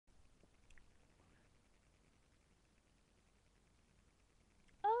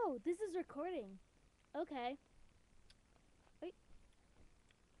Oh, this is recording. Okay. Wait.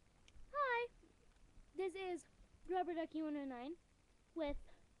 Hi. This is Rubber Ducky 109 with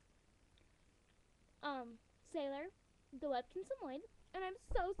Sailor, the webkinz, and I'm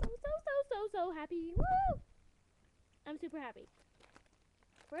so happy. Woo! I'm super happy.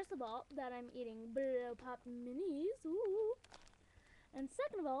 First of all, that I'm eating Blow Pop Minis. Ooh. And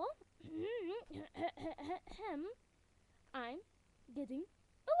second of all, I'm getting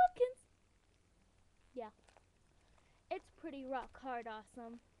a webkinz. Yeah. It's pretty rock hard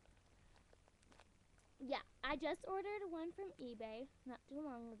awesome. Yeah, I just ordered one from eBay not too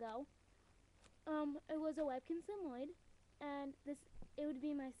long ago. It was a webkinz, and it would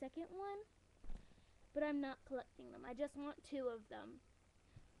be my second one, but I'm not collecting them. I just want 2 of them.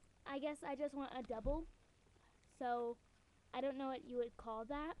 I guess I just want a double, so I don't know what you would call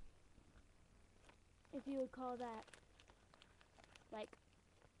that. If you would call that, like,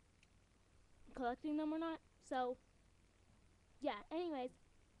 collecting them or not. So, yeah, anyways,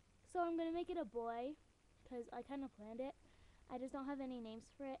 so I'm going to make it a boy, because I kind of planned it. I just don't have any names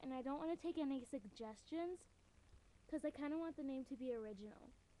for it, and I don't want to take any suggestions, because I kind of want the name to be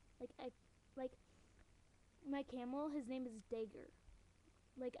original. Like my camel, his name is Dagger.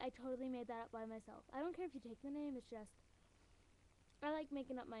 Like, I totally made that up by myself. I don't care if you take the name, it's just, I like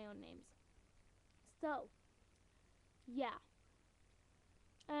making up my own names. So, yeah.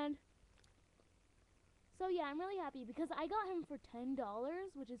 And, so yeah, I'm really happy, because I got him for $10,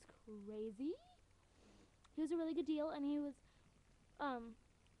 which is crazy. He was a really good deal, and he was,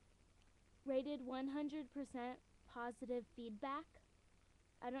 rated 100% positive feedback.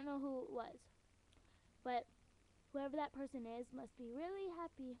 I don't know who it was, but whoever that person is must be really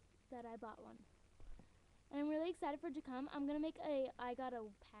happy that I bought one. And I'm really excited for it to come. I'm going to make I got a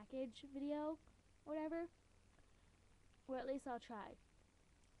package video, whatever, or at least I'll try.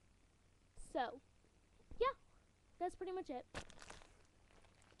 So, yeah, that's pretty much it.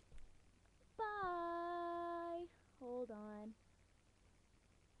 Bye. Hold on.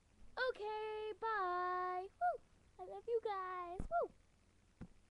 Okay, bye. Woo! I love you guys. Woo!